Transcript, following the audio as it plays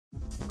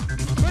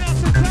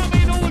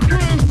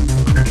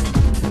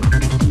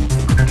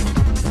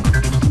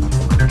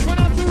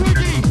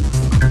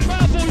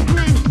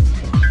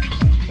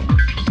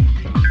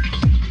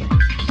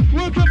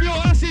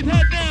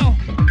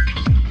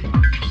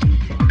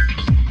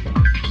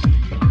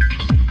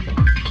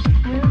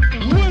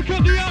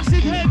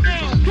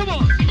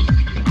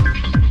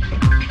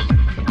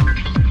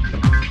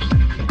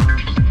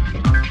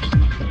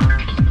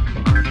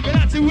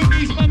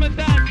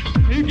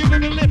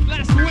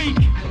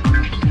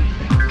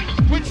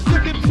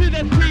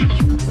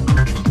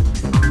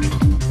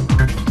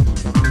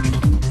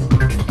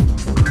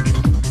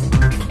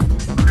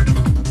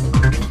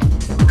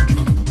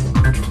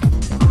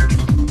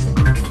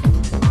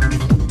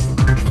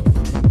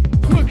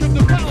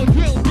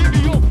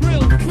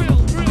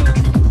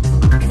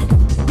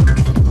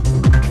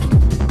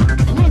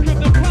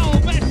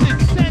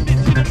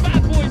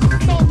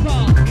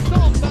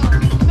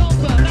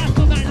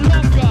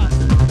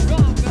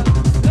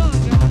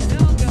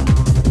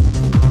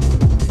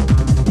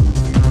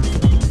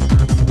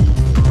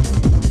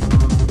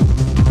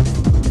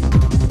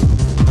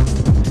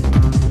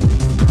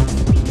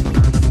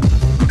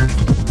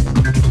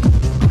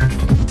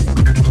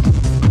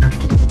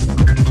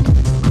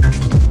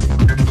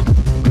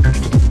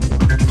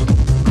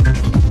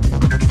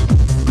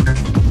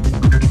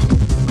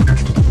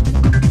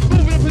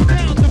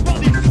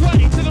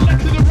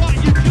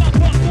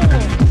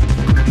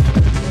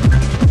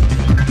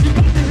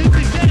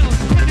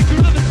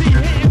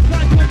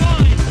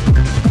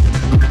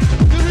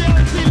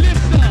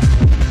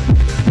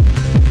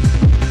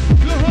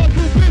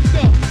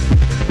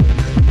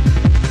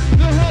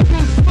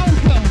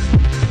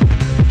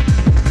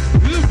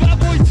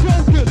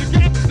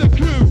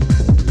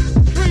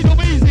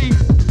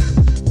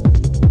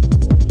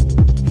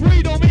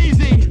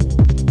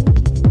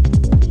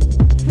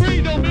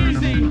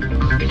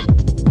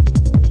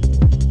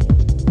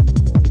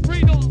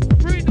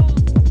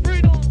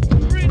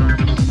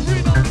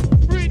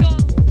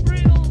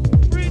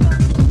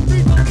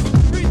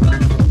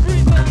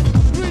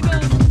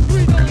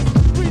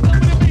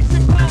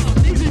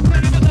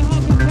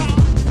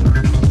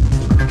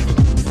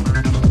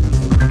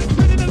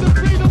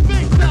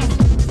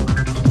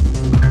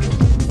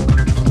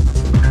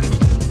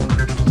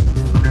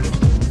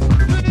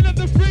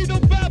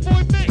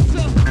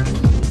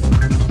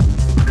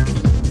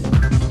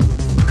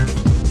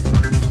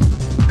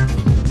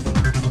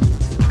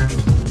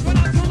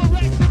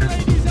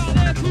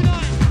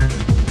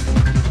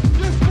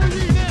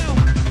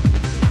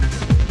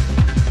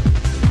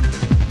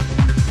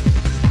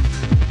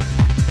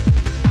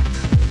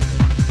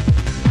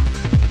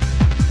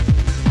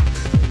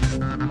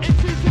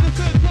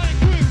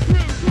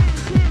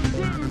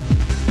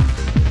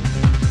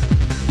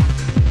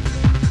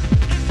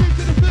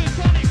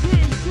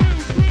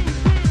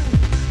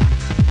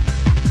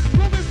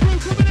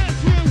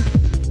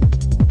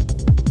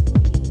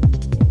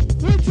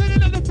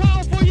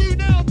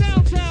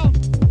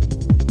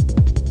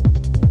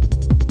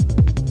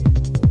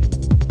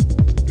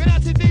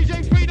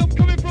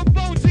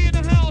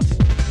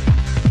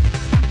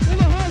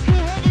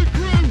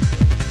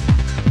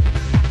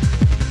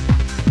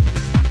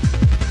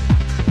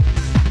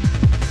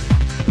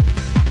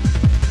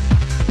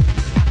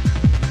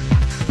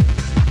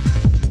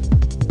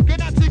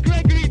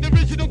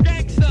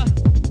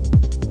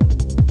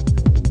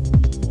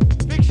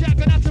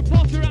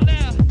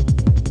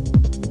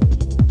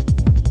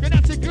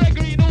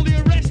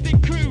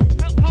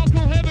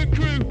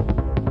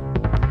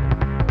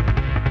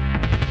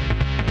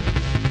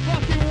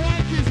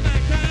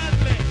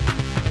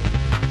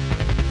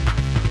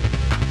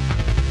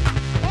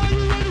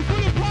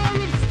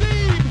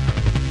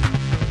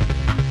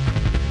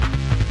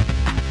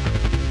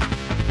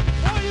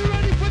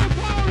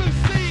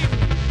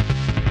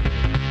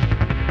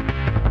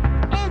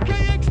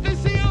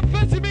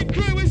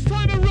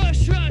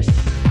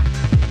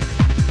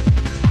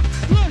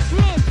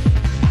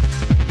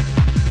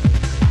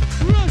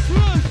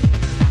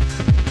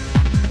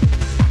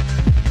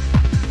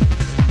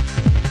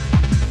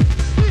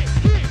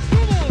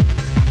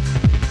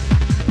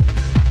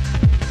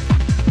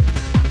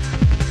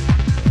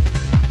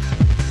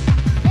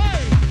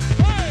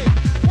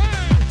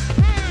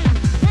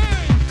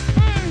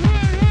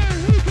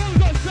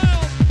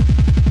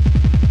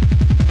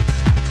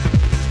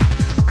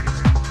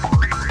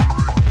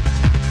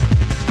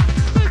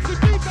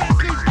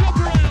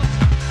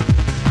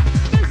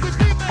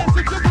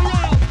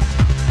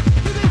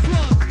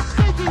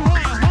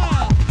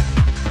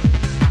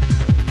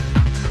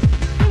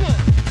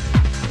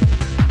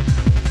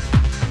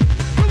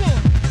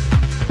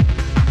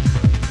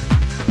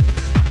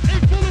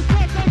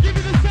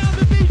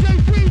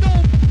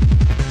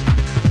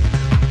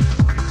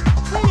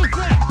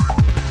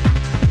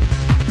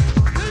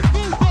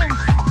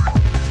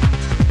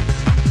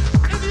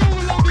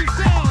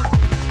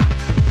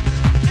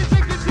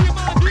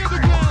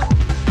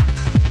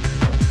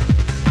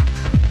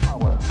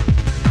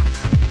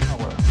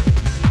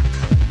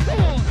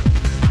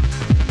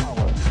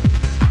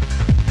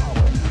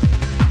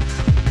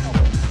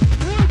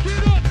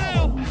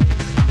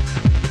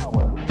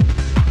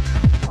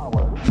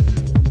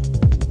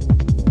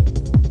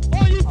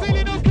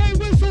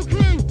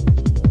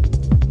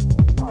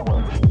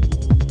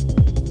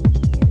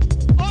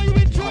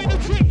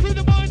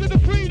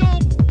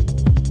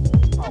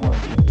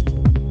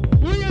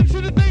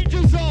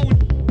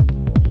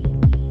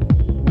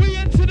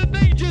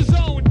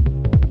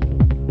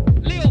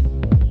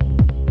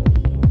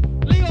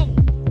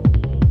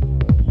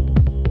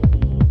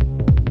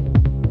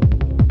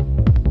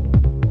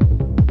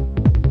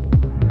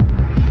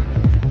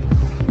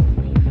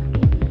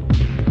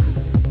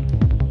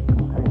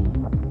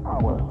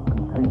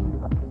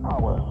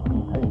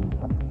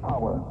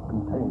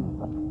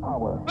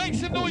Make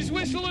some noise,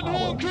 whistle and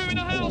horn, crew in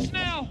the house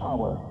now.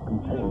 Power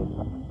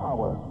contained.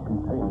 Power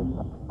contained.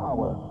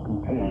 Power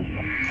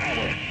contained.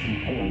 Power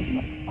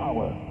contained.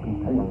 Power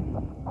contained.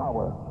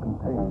 Power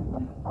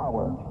contained.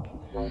 Power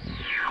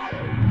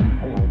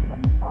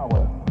contained.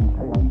 Power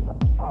contained.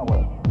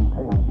 Power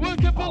contained.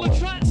 Work up all the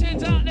trance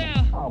heads out there.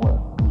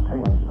 Power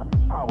contained.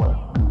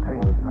 Power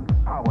contained.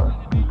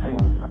 Power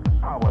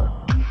contained. Power.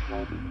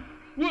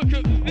 Work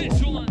up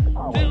this one,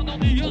 down on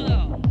the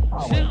other.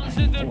 Sounds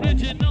is the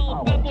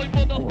original, bad boy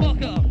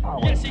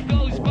motherfucker. Yes, he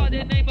goes by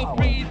the name of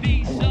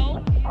 3D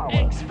Soul.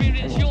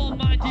 Experience your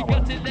mind, you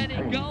got to let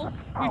it go.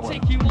 We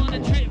take you on a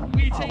trip,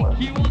 we take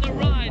you on a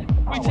ride.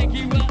 We take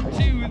you up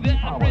to the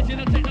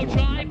original techno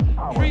tribe.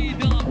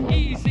 Freedom,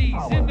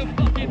 easy's in the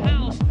fucking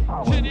house.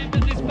 Turn into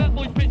this bad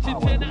boy picture,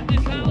 turn out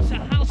this house. A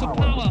house of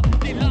power,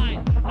 delight,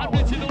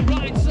 original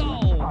ride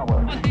soul.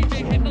 My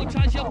DJ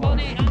hypnotize your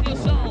body and your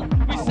soul.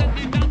 We send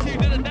you down to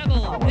the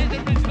devil in the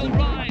original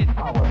ride.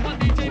 My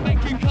DJ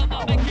make you come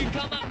up, make you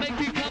come up, make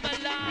you come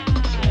alive.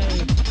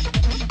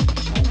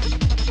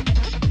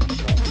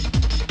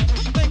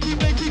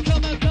 Make you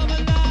come up, come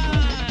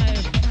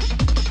alive.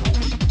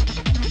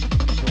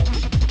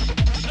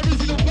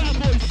 Original bad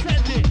boy,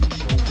 send it.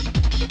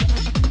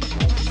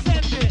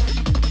 Send it.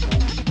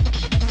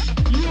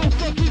 You're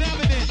fucking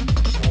having it.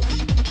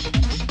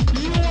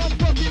 You are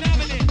fucking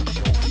having it.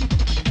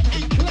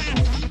 In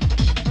class.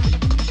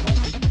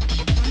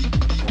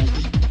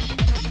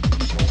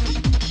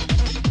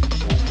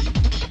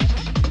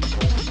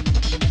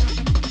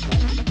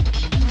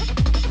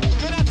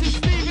 Good out to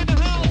Steve in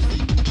the house.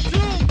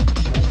 Jump.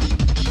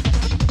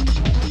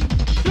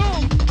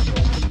 Jump.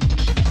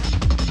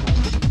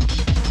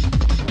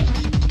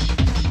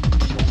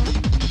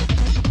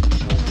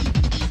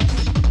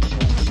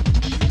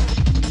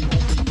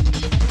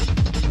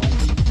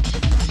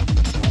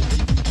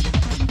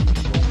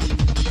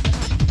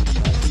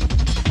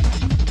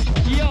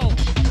 Yo.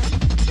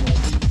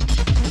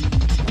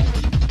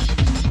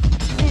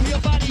 Move your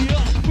body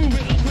up, move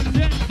it up and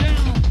down,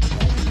 down.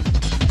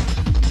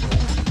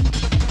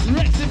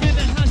 Rex in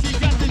the house, you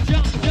got to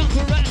jump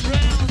around,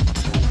 round.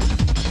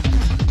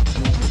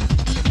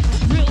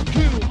 Real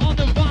crew on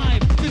the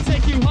vibe to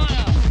take you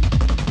higher.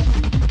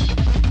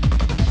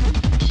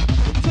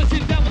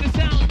 Touching down with the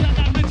sound, that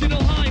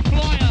original high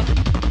flyer.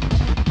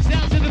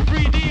 Sounds of the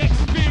 3D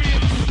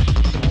experience.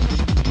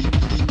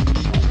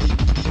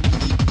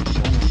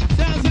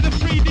 Sounds of the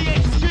 3D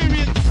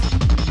experience.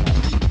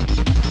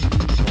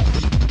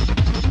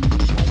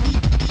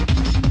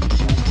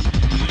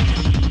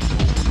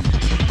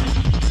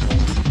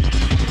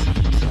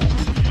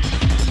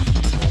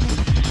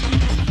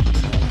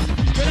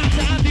 Good out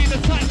to Andy the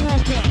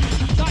tightrope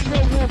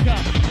walker.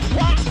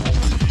 What?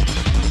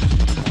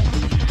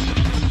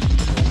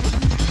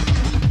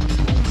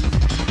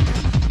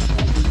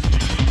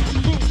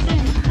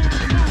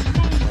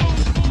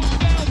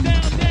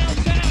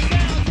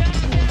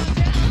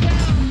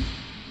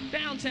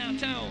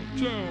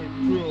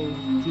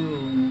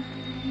 Move,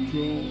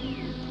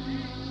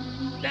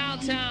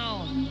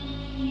 downtown.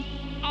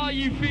 Are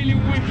you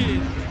feeling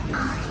wicked?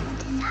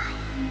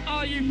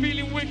 Are you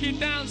feeling wicked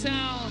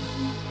downtown?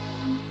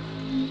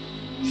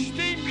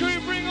 Steam crew,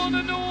 bring on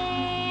the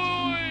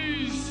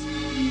noise!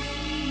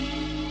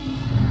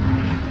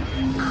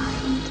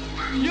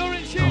 You're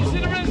in tune to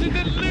the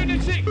resident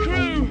lunatic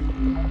crew.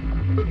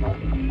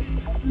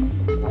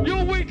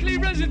 Your weekly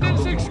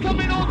residence is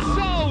coming on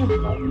soul.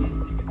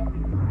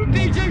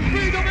 DJ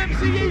Freedom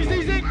MC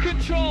Easy's in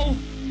control.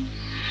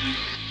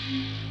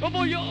 Of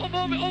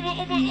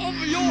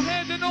your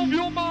head and of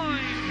your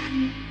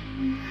mind.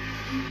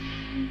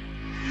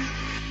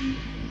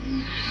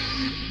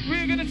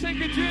 We're going to take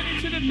a journey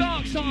to the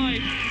dark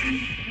side.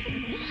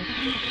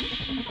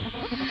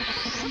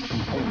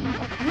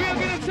 We are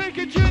going to take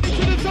a journey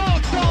to the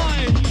dark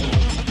side.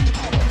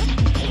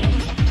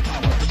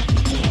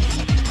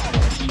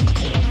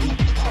 Genie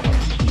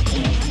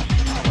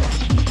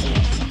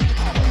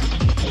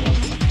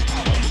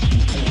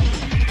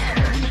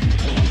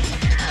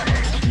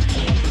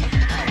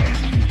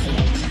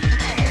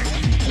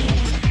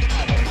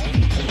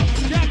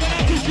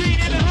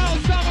in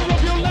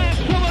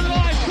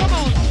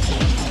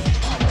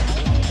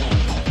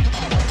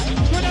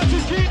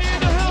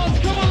the house,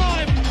 come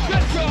alive,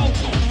 let's go!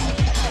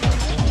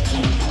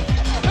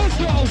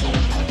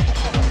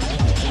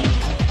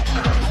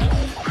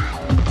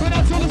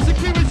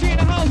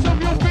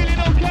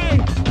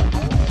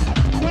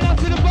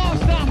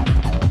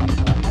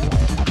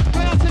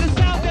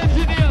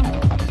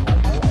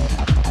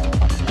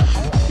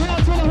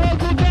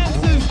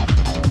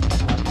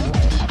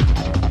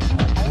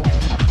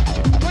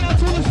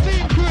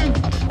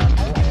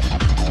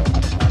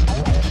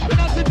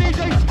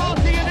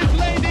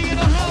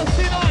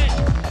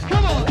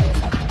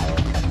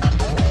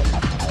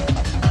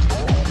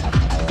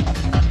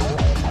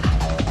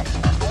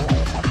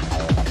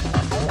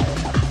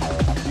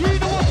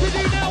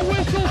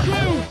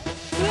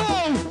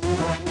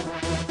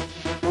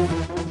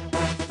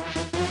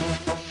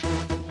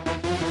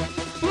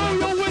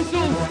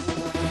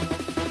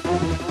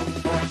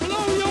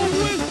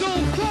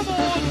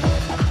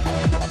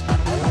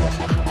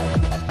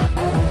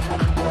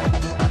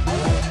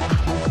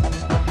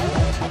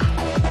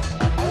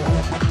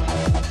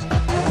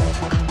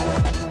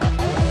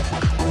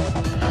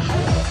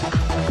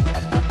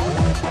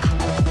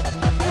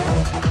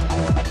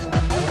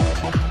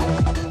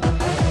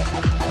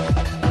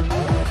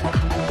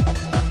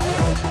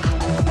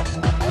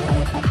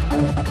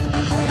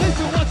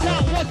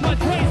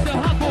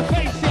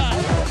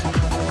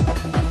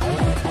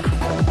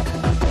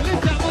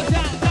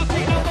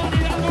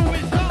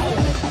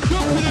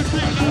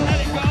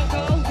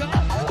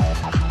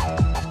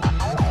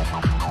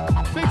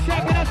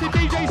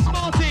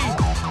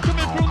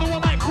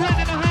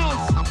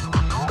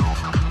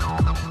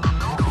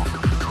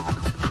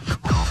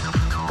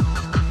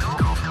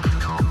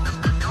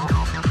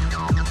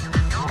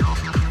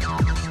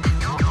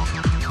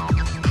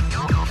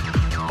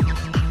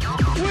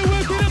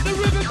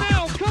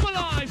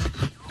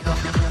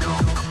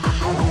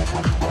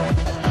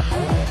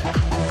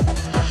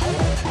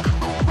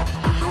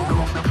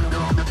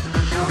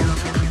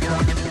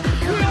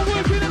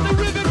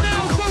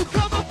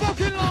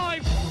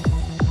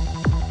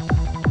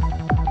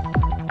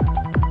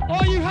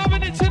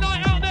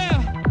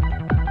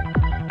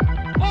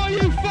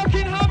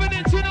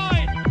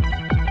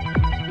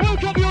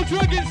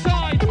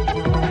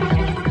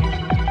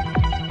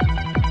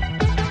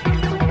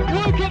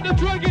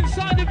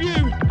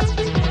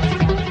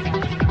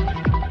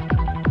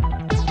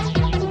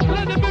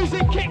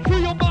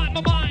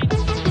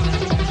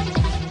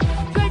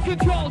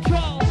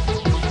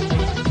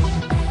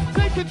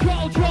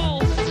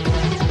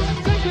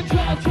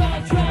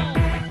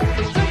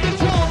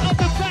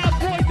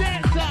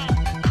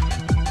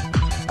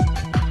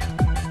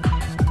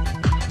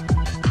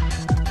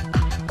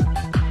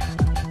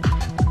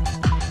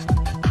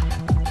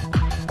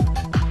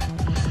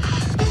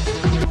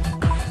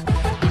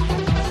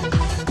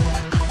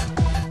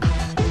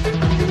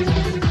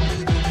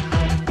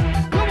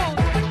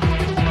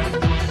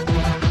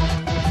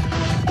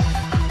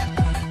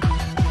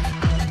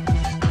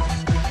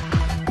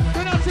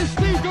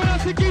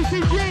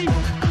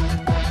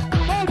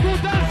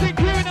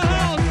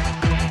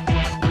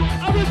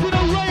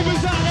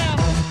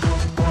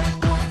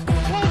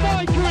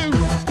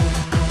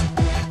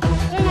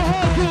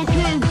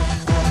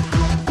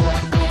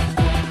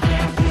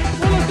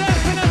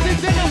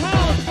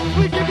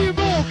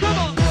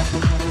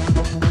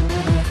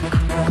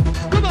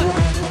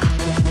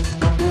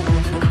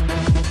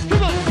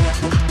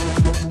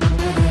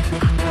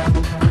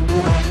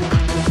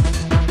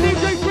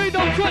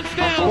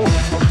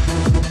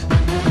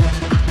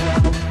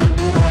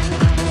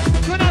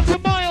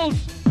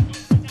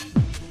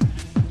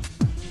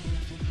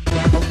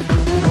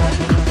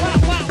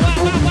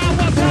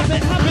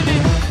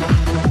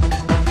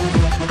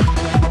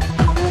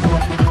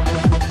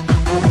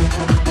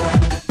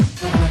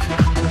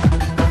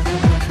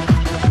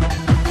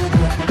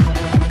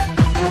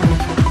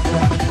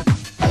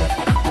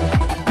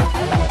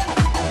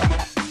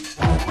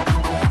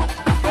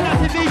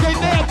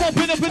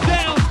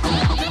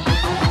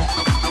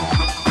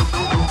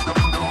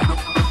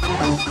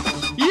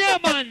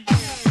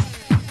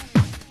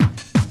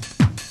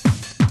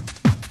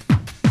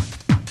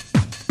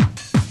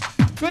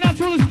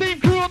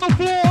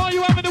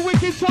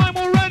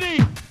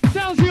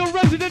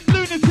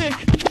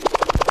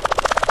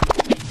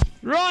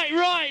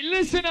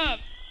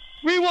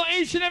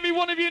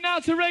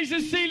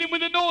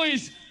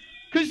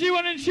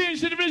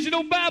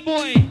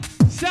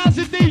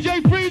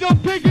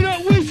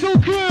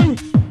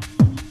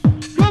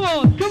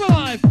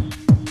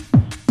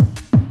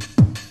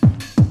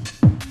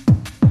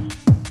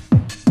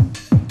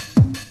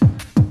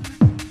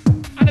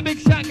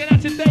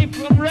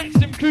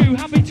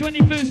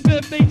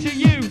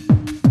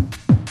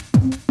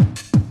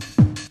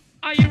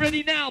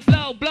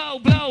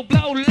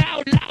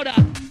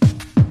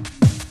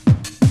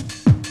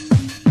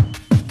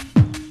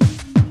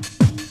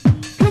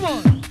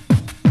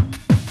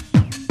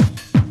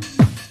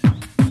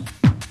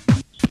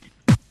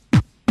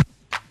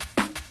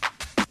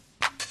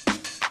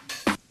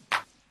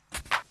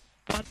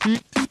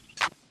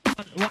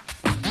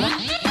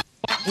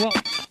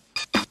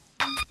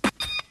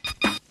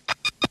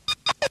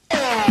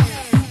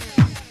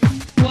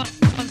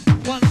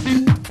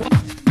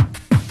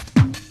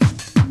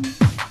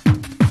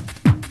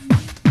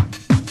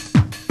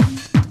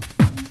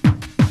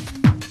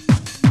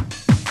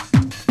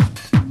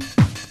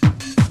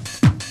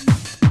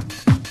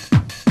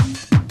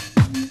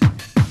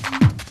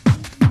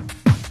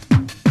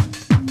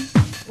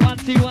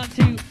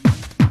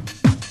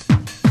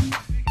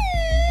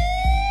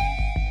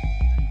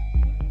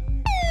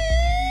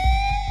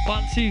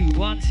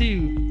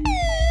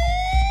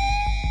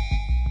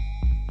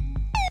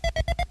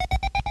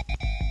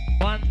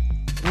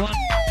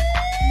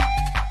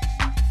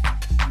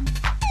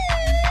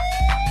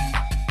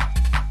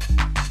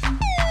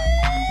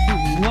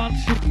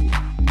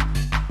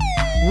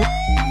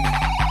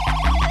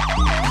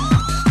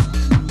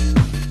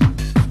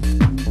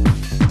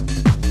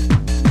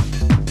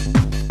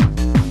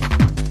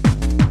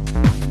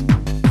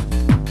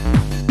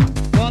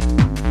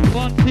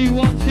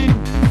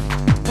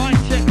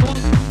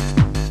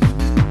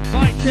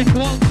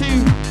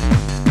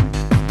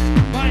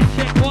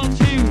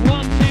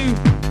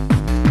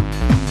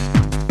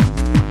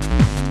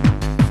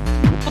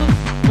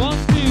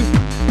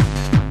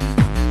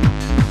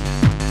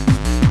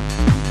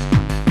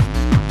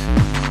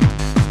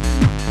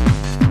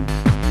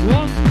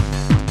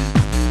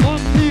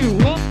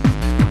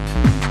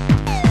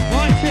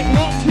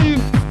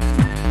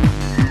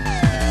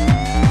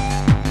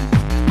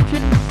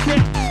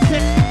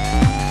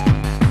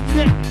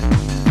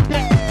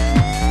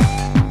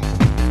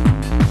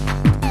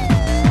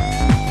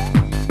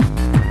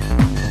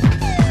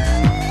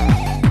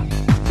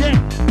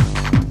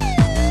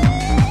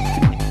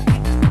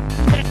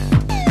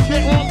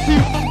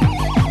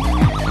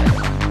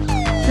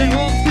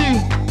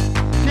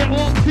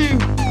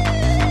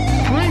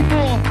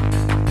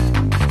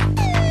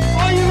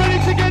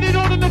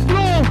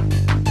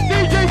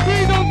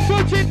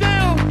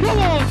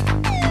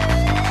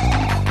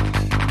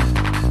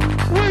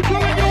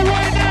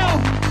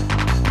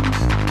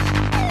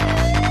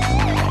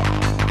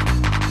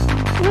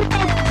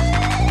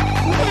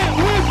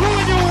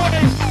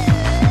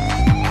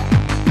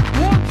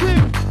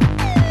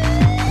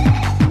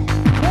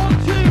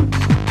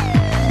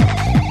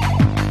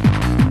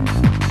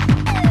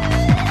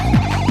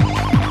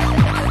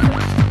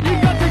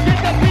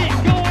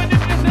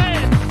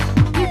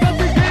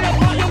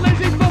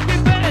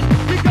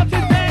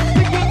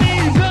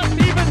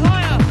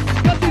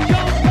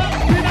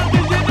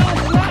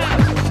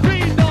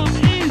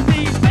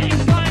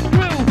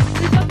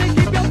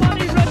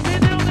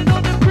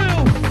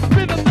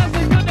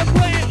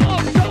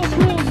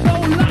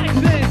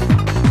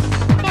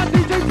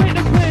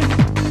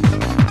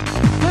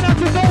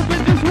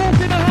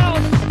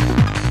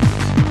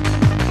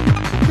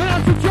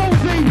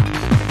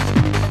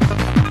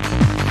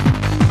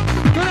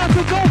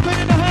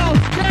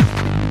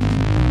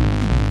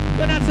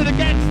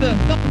 faster,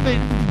 nothing.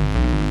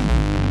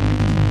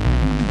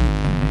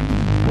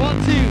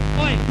 1, 2,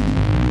 oi.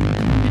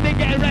 You didn't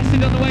get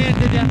arrested on the way in,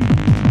 did ya?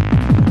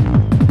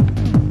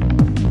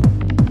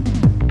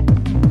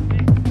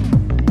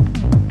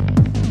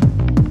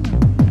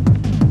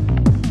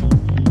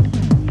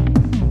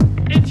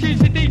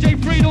 Introducing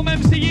DJ Freedom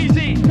MC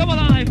Easy, come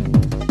alive.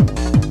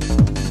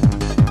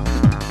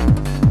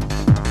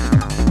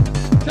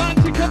 Time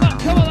to come up,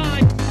 come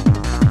alive.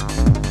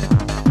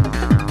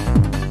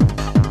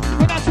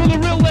 But that's all the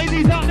real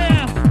ladies out there.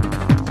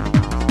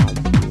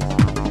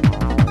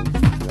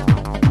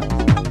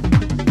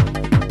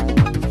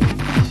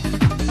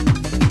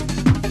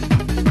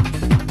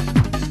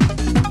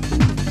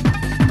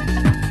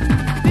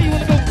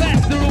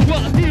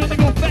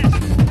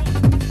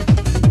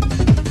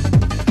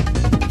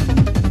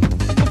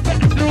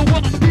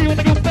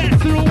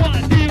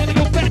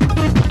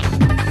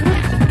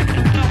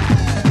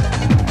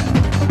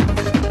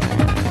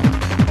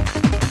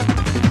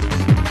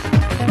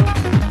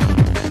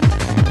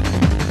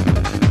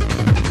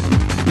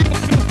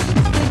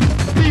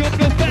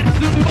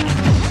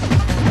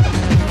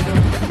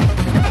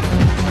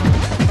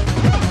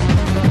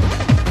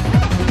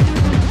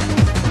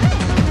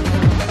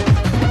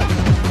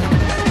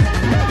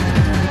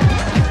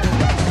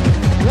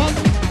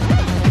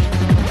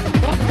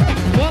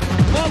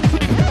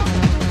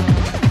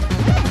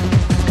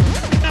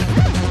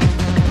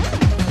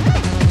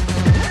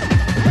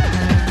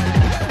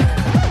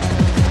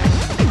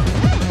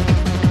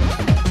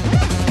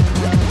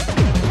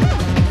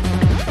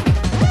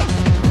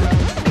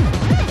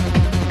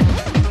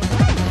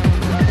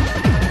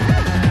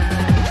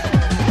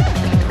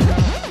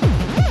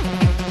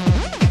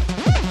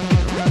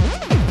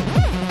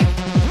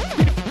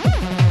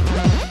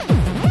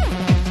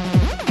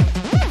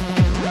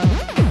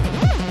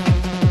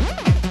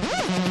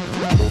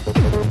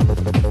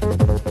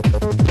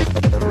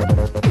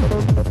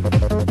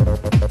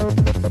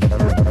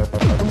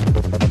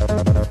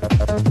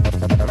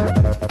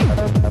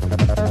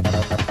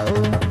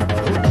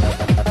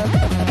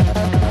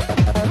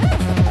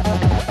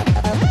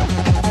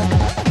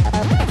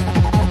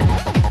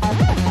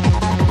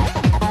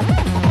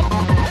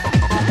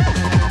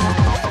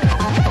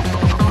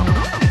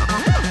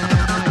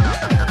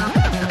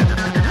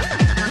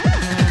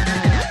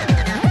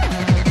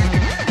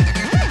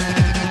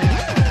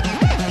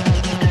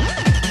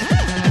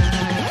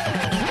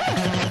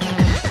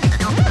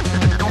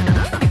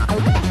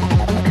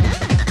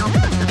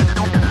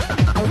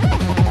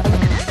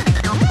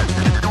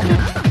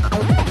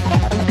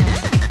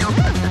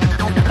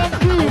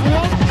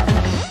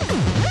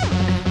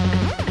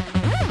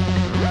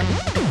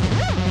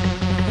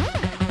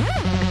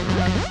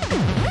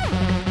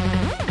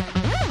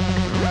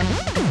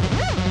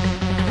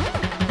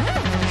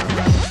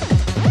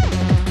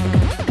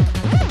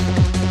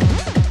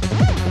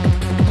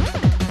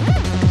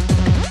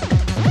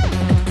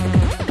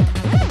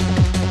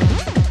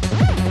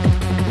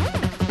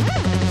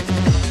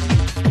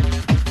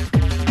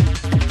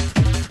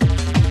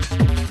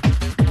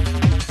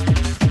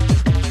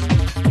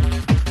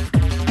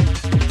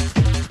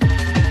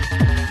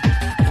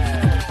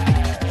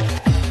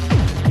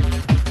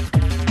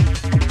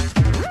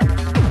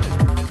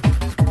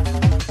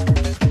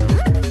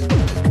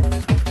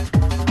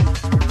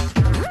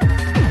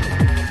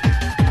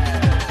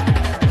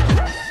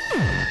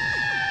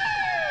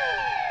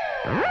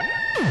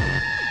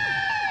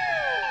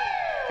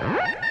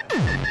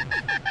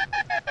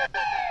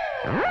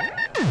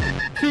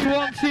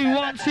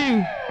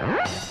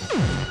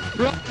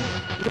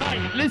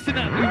 Right, listen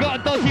up, we've got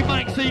a dodgy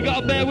mic, so you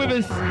gotta bear with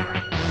us.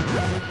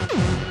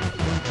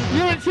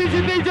 You're in tune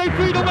to DJ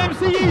Freedom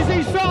MC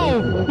Easy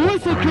Soul.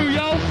 Whistle crew,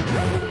 yo.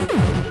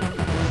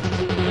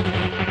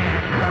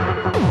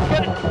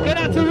 Get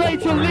out to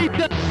Rachel, lead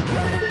the...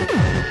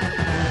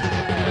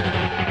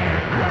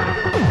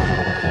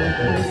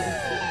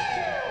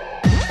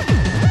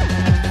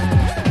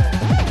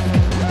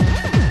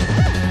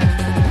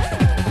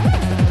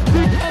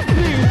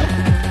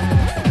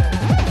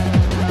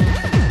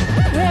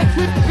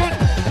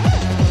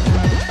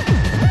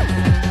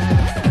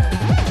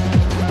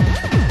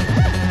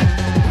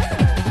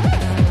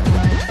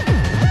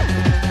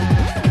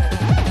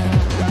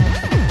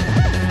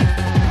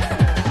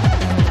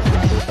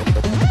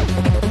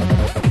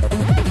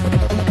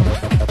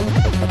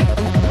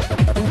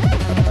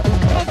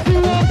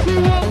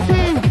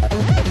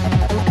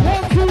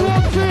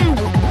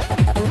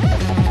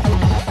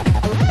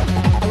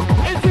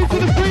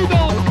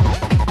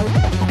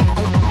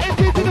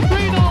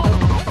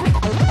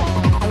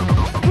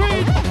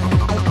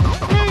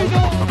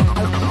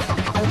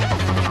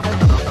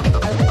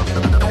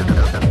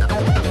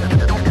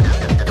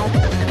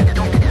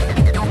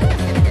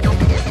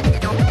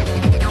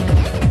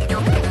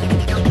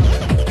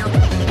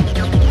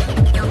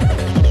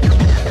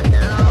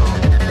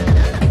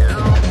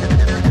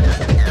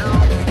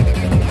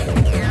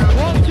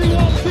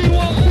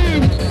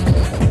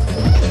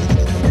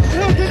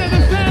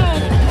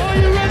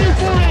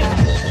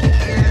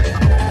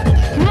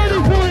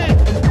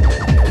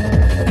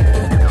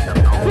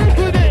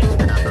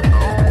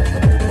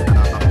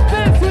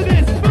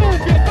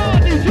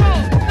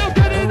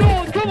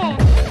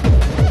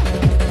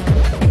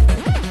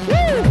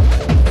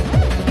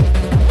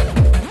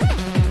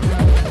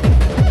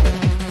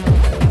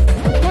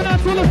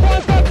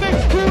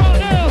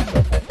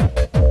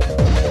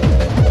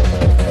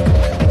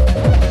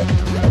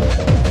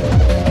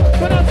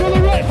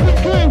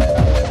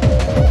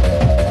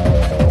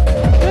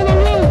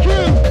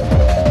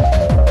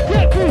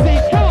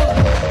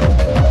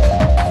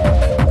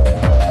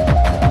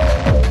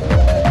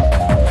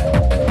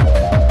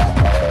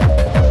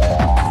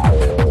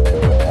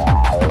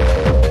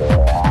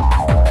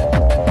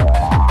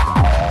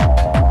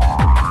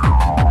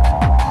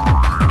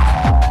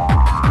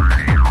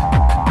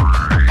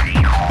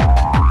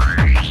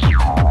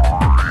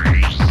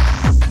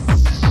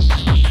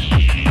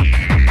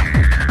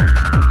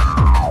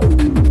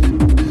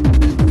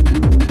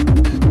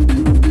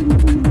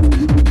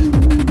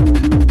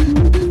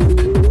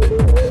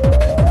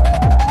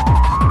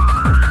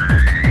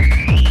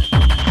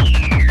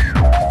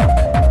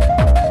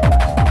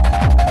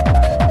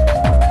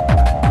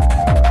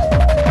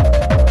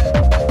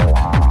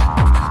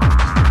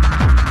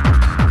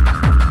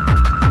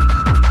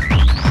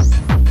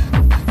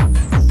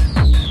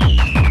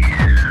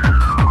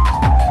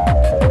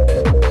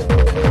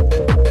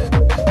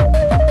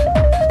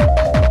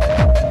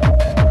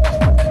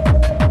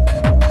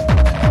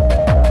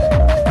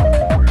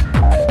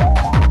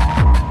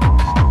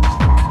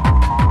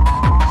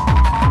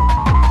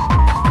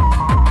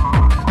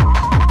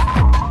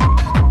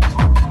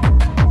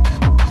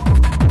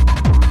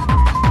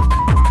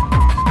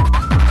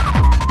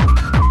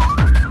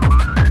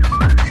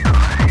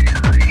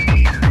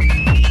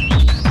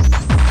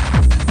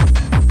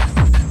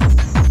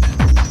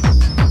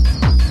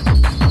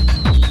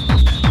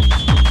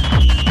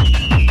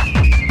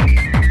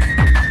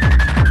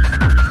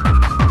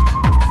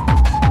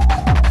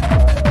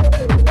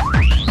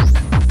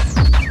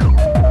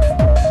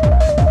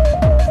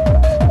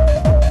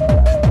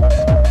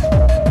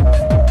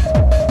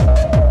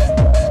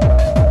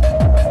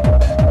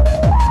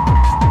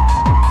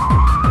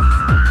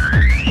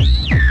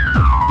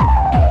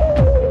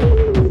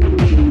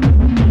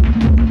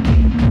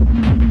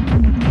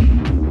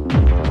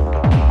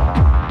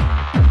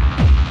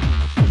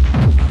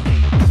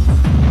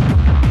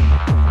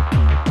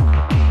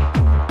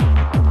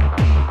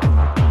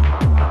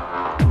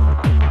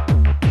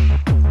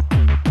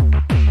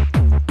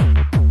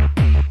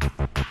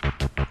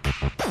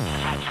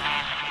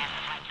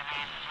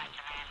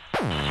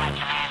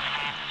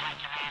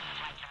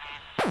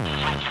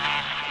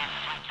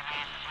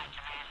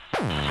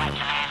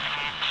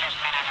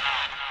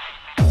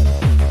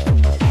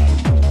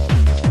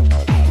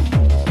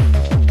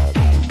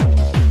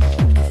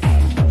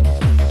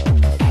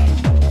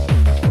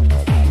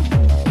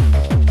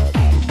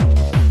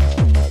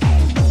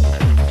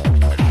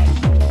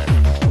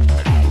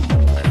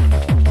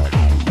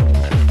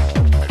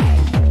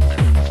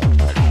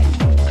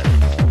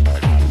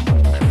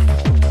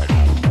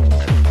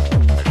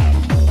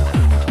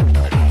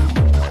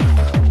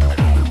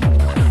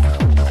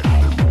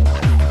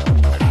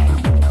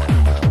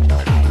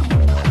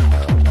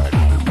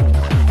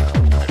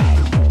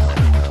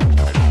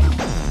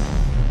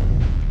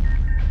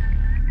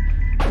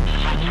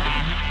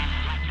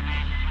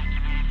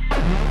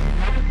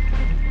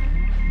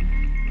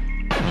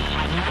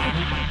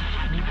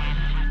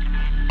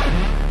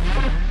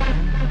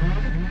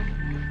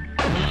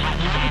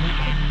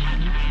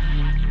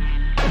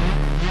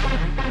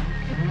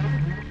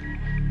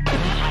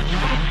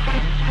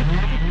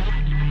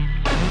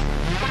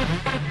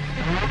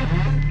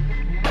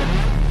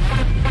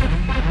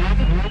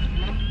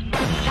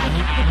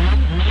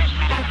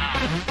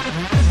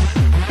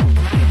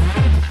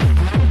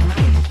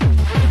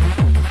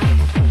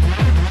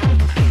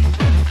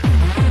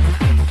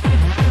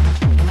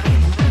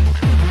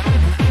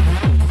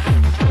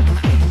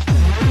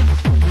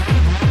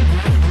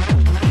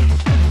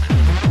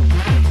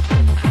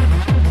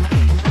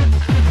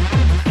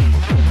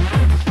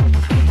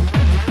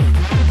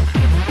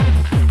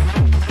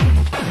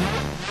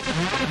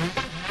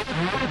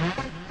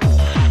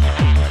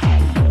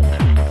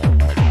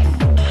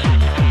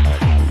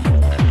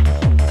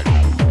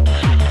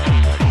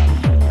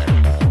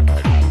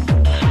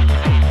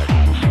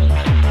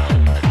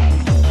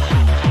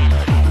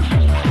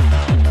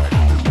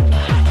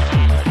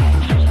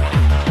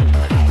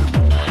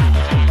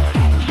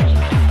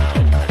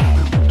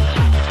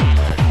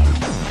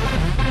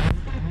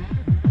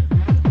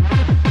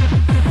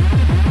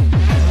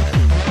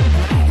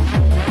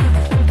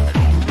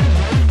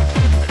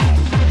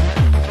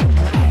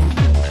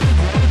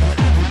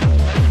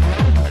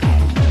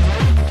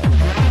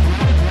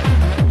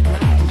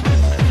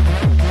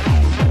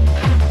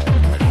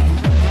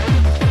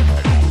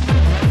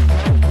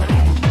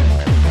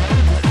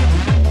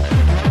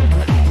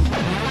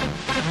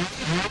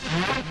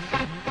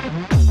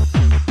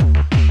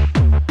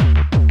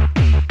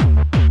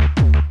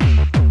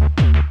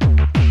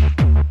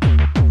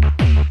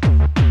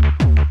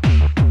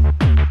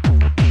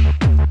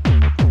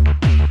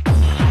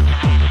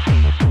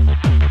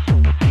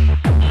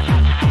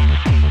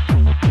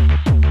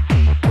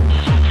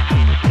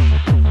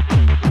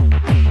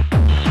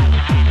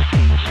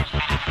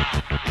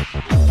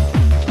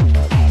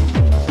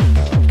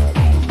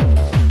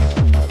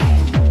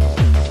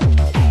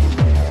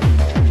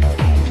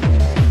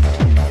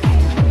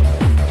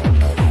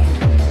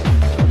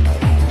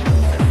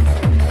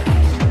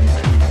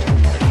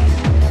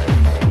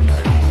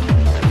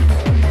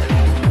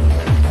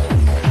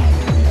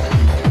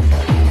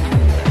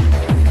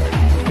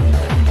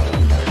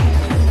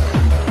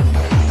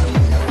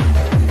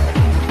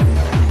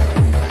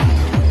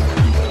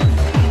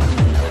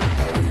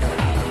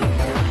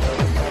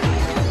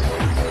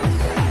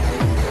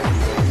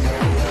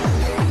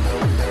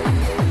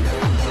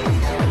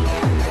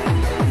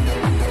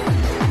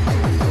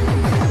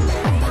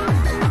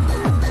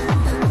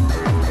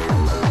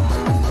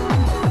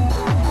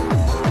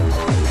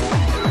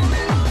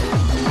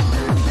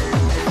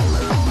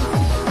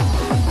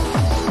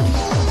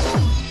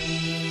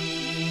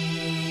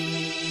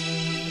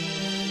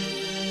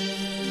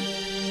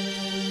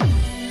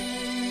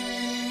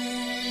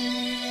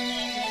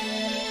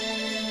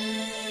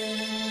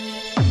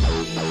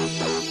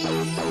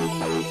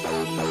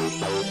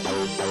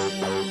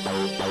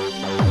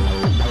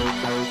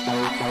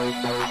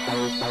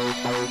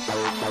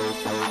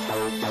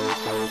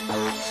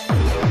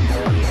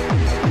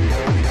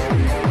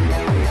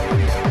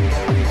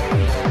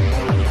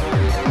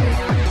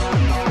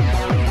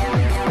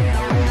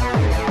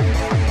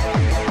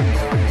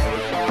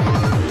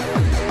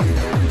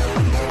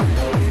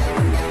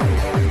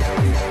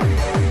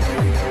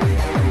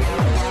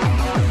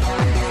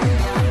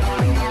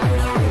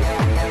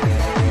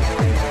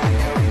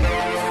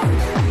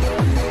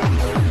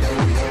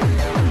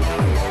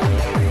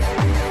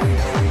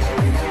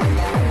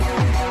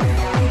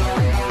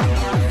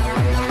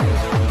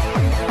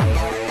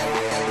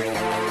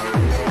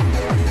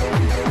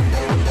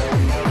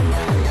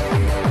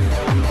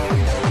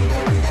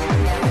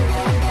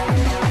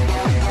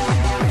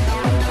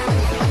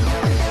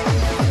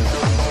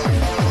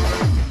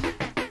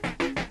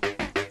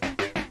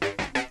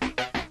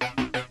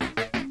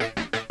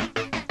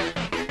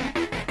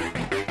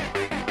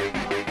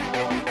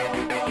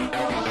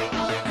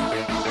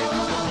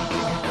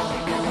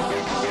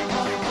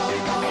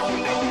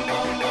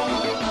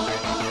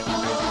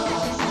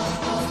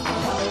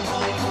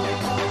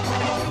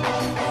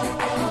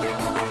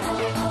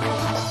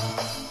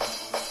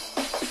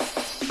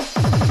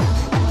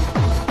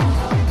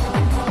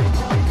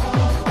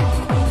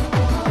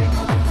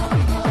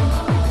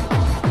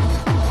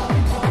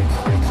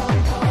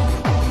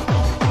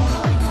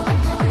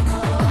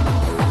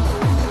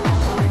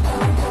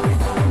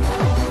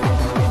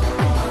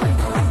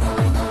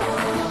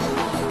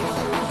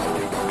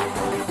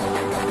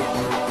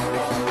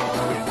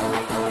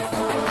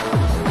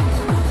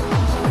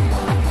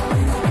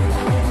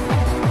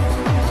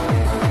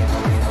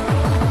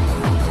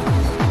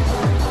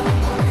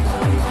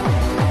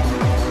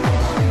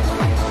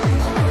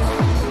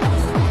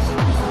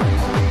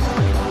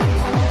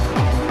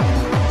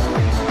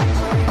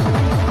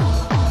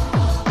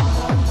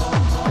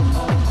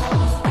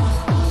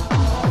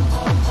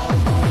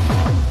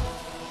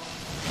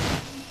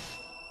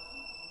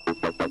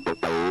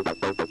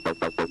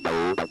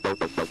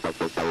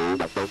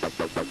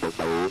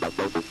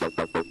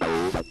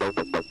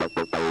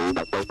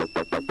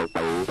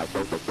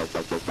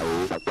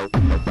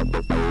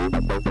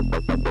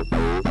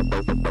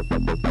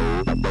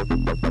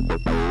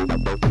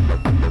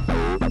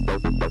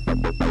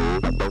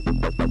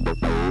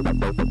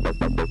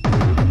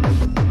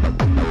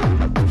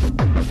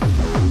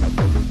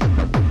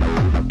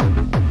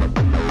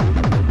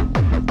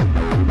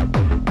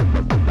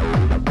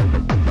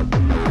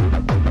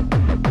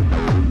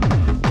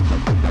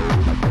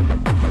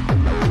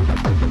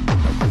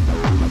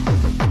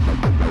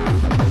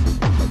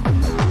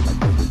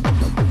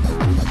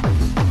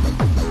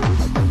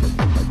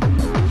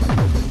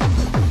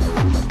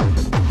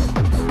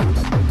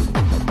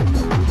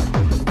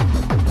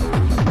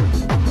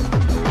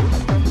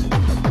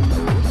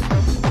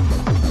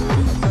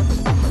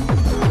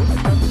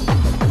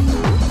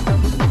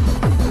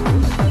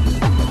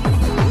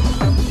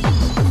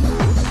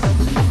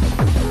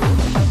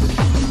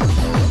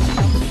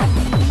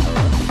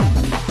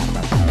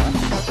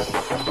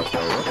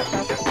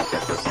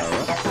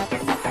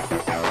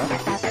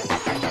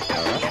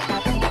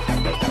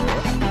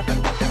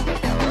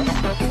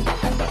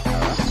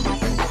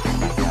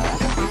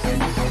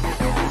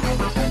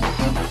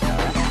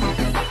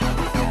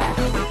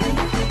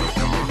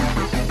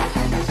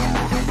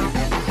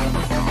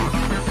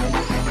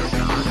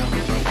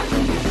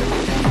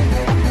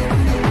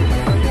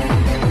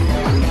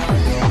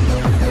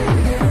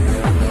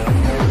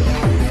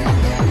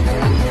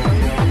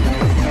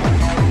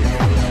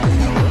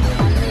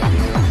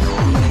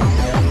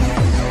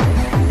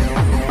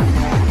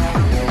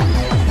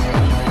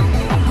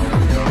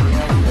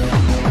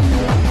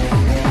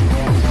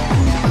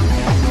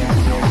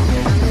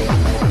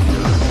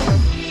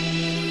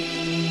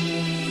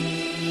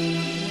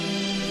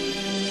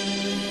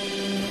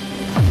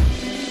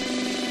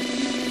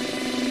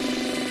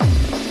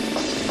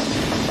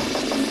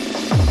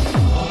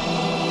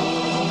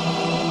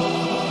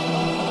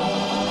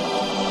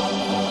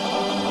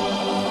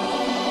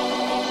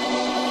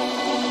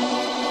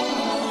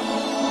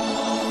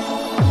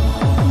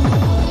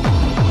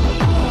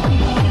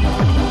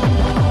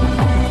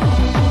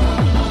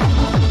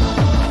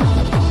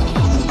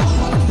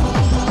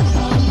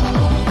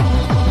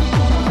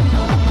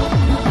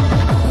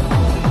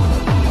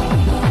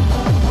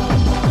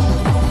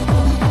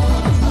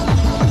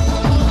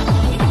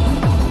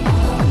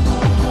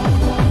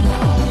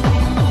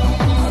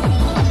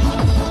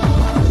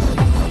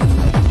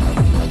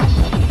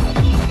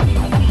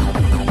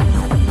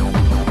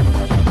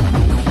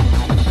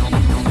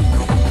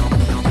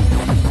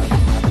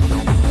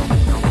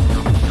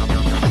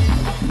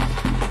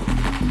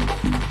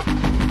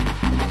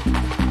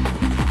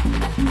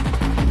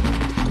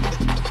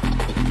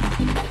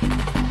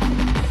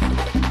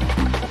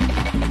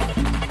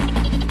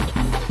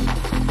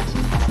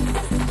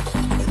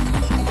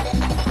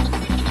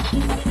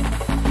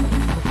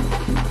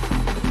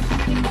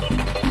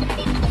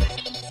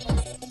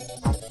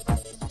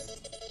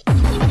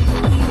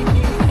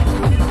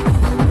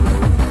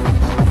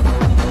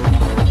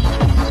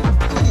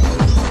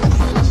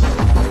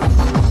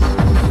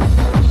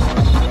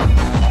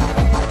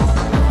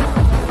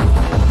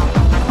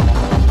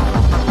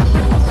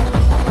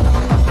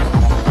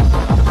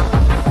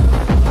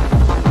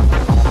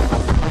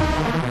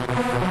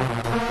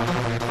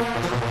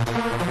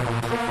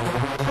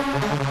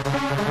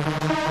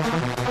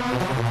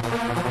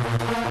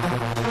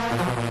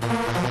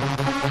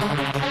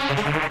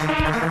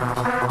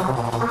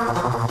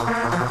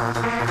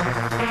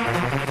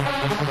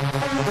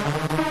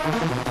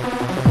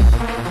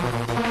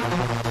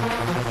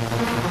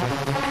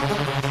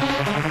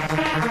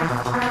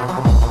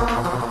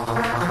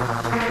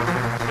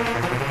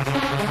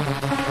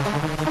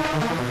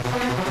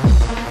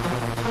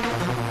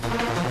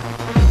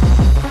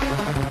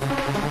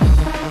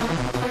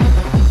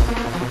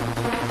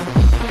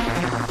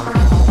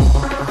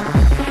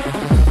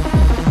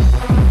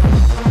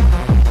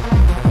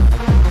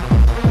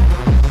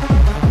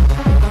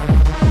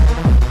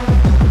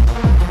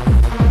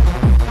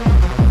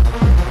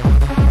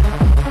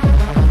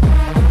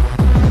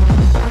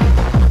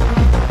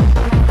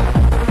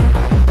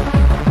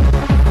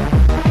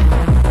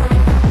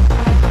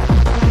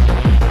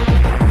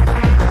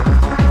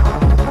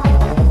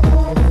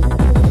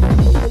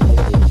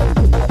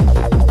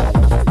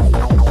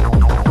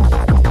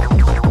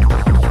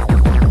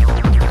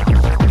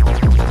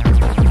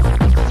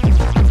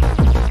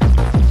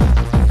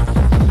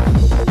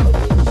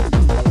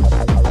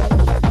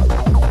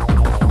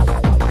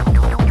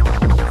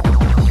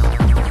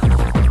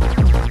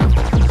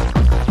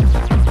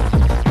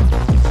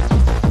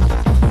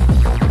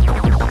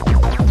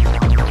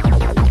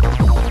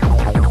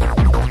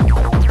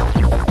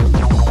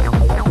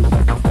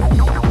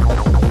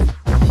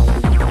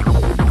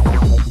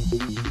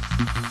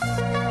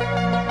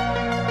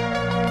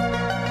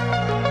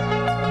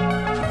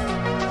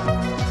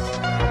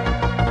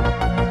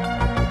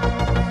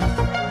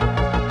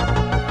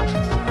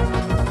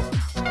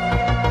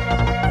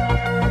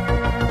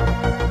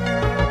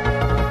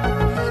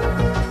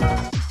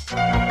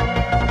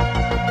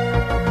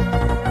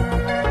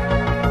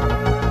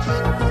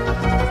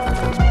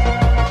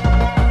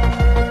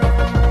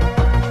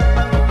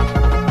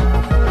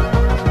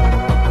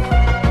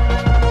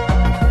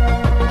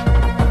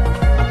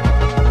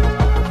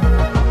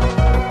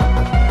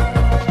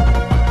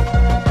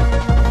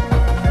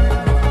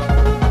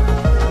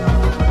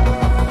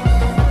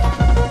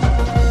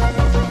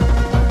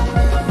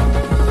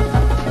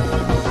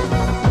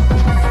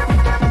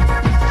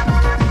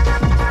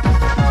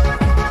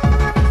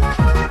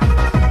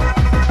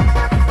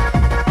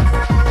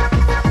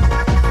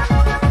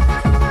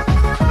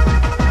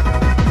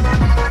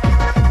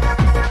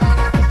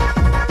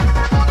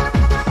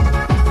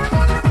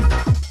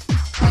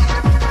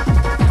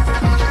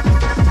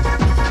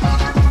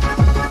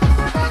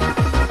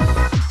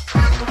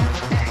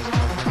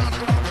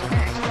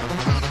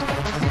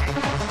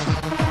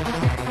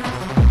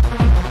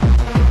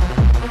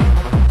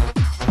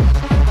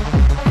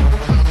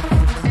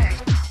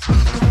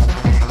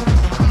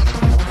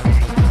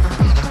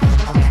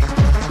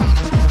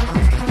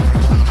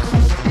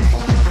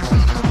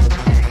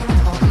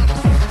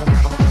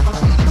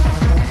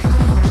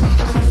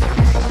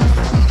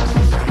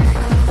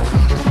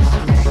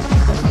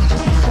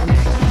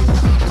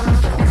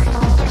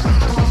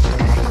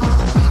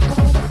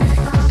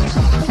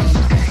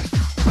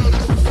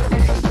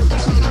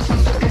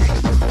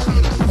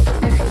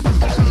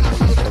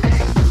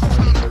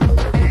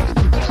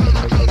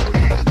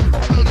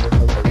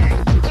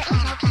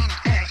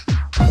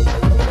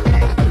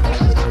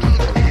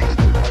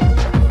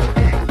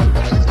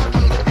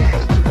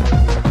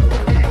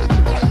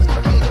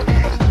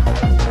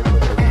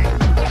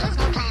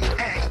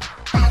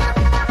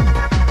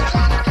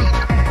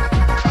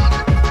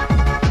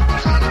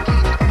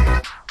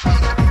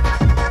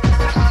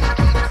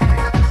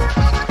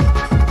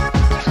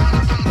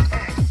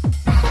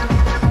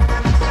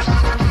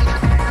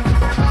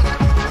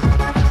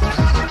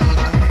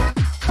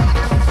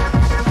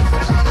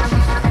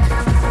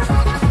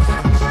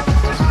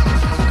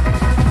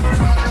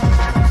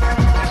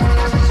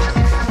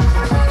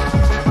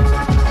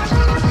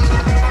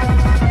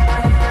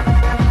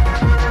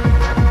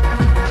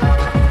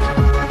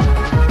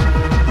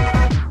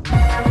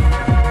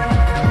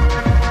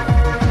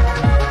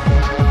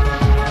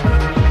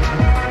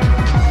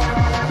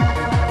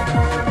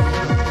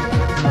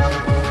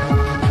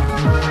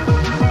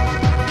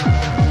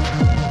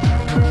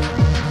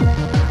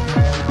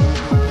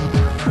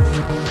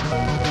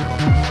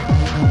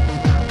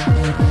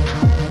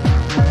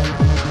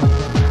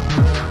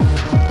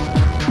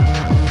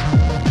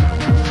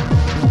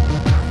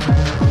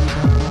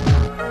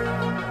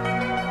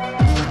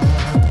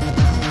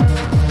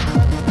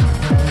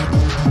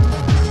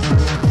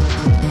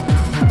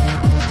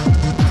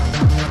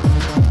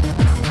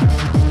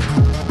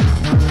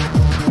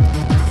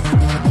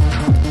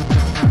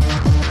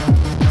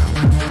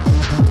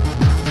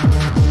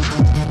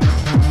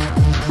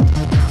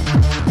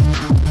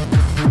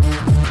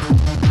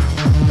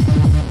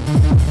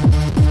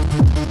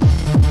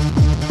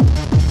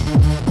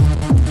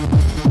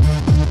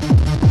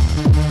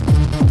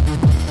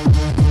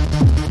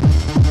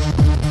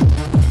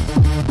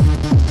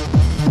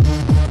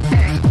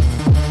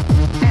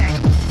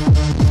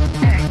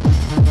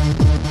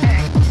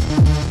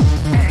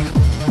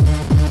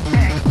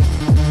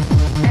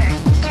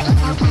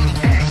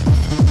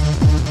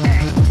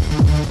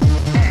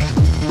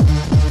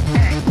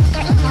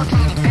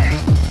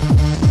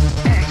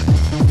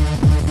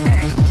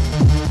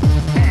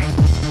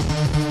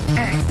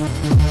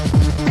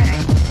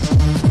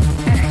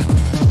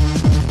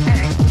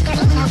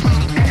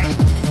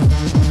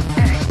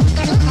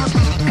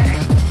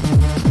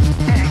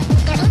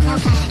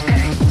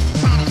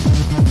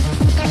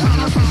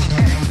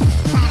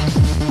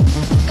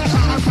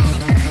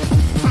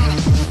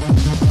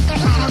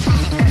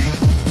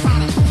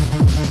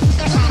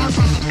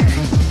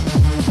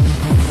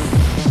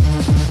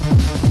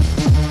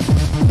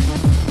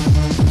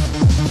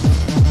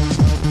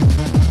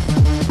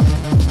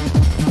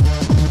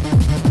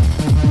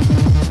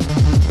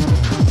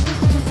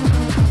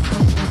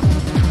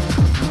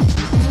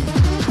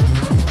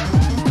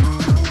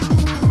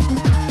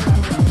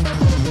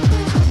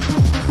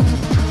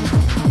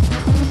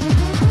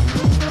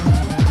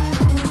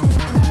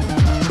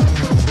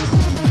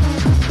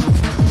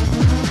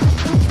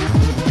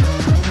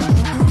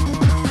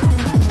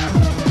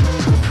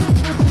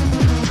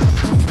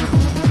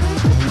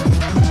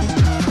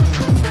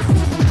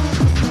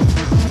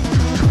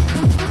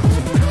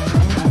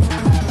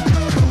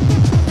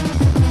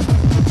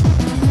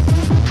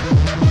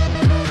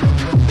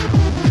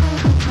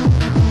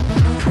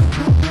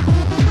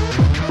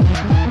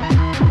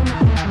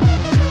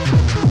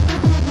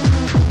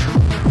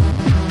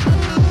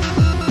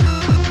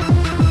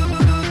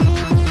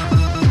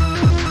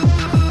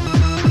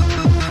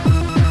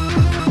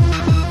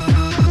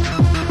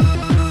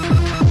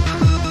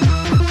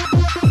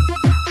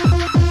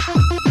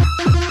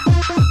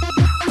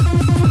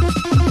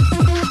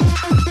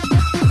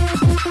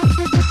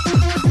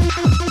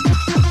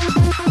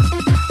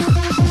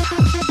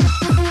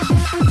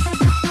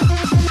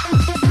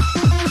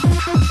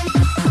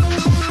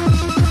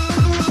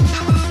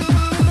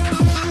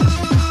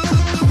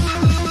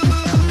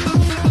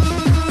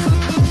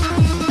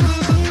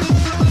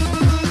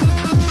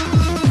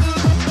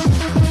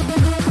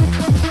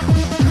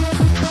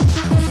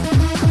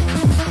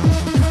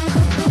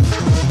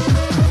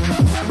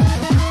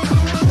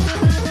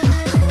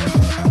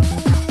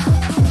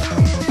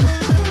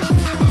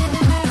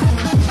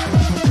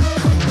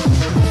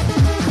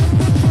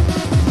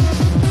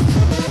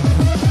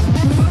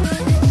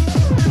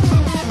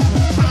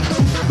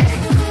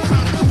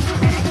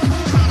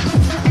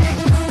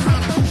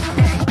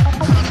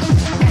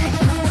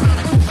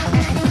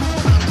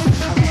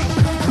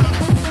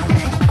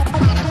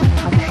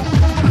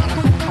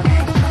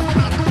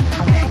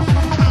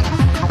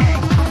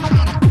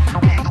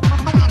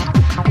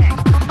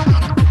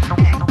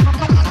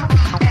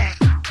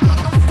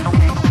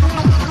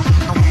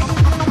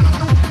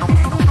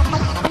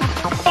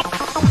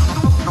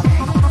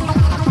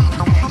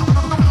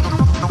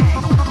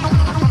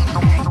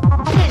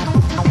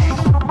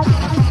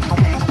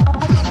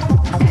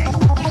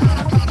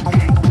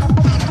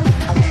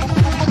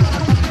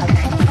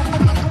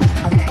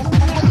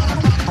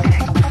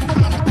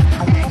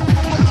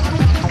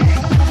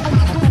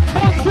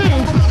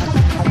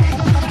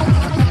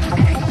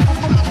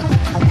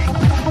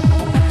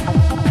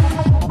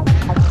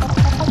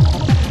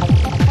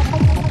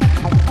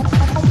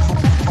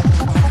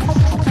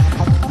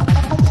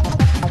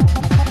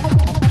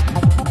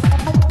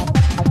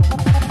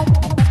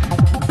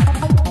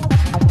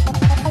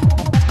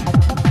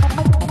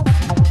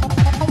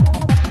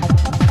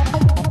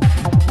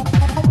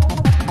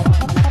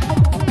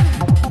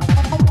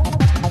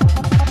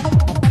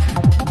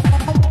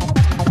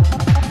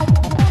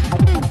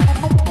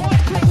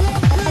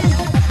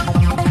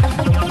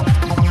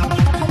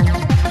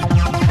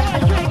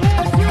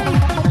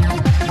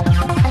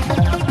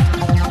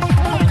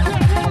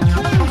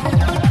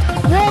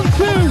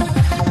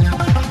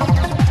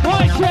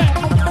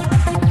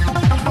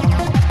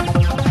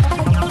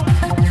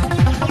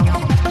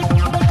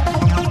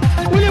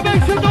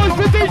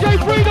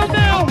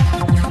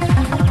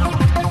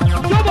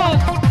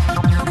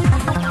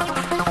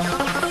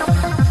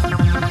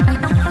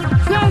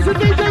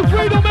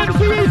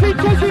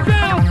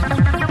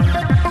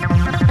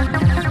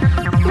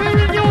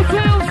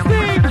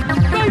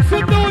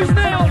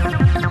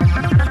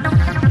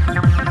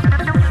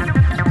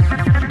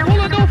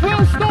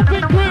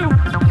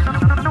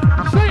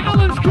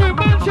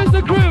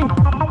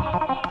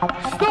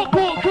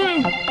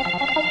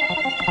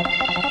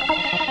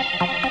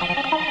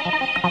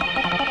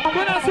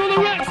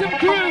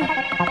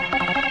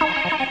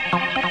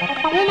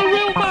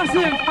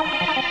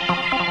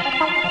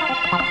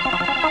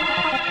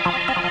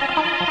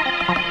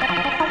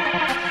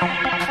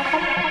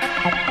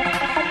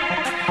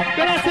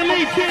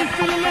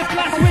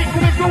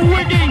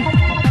 Wiggy.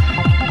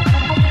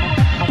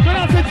 Going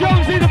out to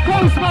Jonesy the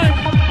postman.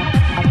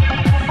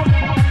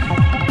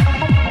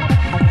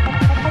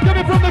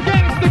 Coming from the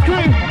gangster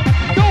crew.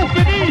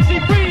 Dolphin Easy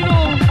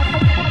Freedom.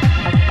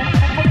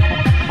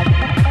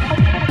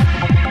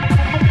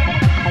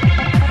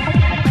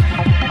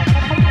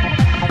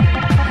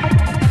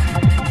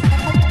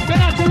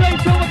 Going out to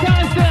Rachel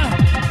McAllister.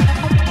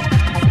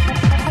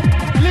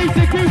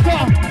 Lisa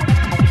Cooper.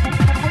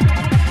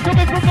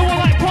 Coming from the one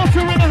like Potter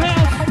in the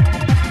house.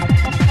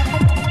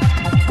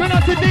 Going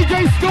out to DJ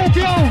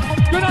Scorpio.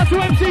 Going out to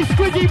MC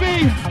Squidgy B.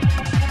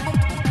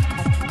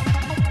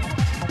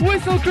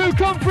 Whistle crew,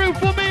 come through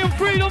for me and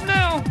Freedom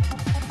now.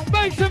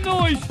 Make some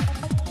noise.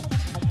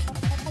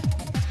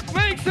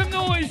 Make some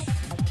noise.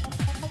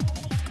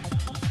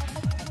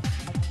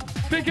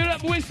 Pick it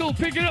up, whistle.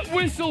 Pick it up,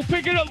 whistle.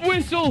 Pick it up,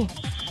 whistle.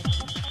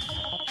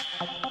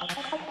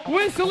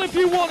 Whistle if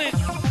you want it.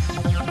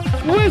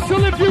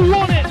 Whistle if you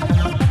want it.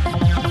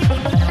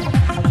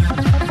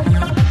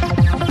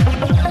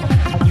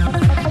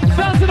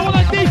 Sounds to the one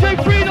like DJ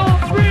Freedom.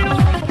 Freedom,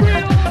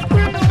 Freedom,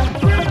 Freedom,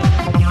 Freedom.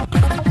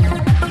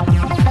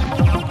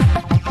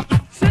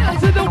 Sounds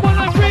to the one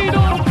like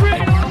Freedom,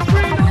 Freedom,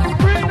 Freedom,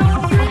 Freedom,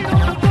 Freedom.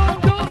 Dum,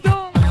 dum,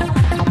 dum.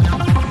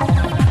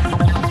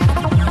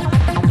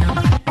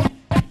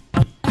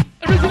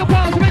 Original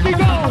power to make you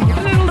go.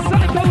 A little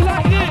psycho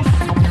like this.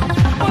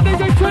 Monday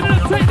they turn it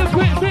up, take the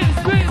bits.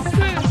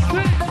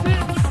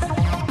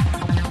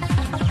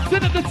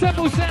 Turn up the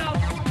tempo sound.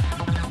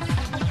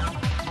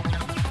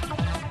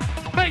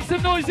 Make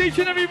some noise, each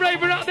and every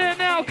raver out there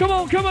now. Come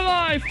on, come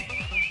alive.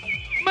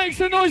 Make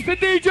some noise for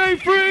DJ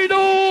Freedom.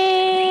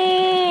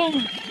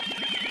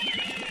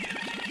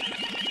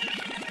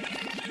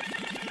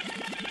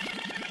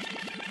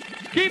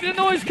 Keep the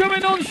noise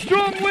coming on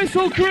strong,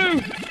 whistle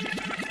crew.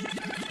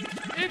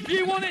 If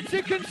you want it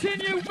to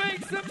continue,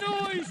 make some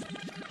noise.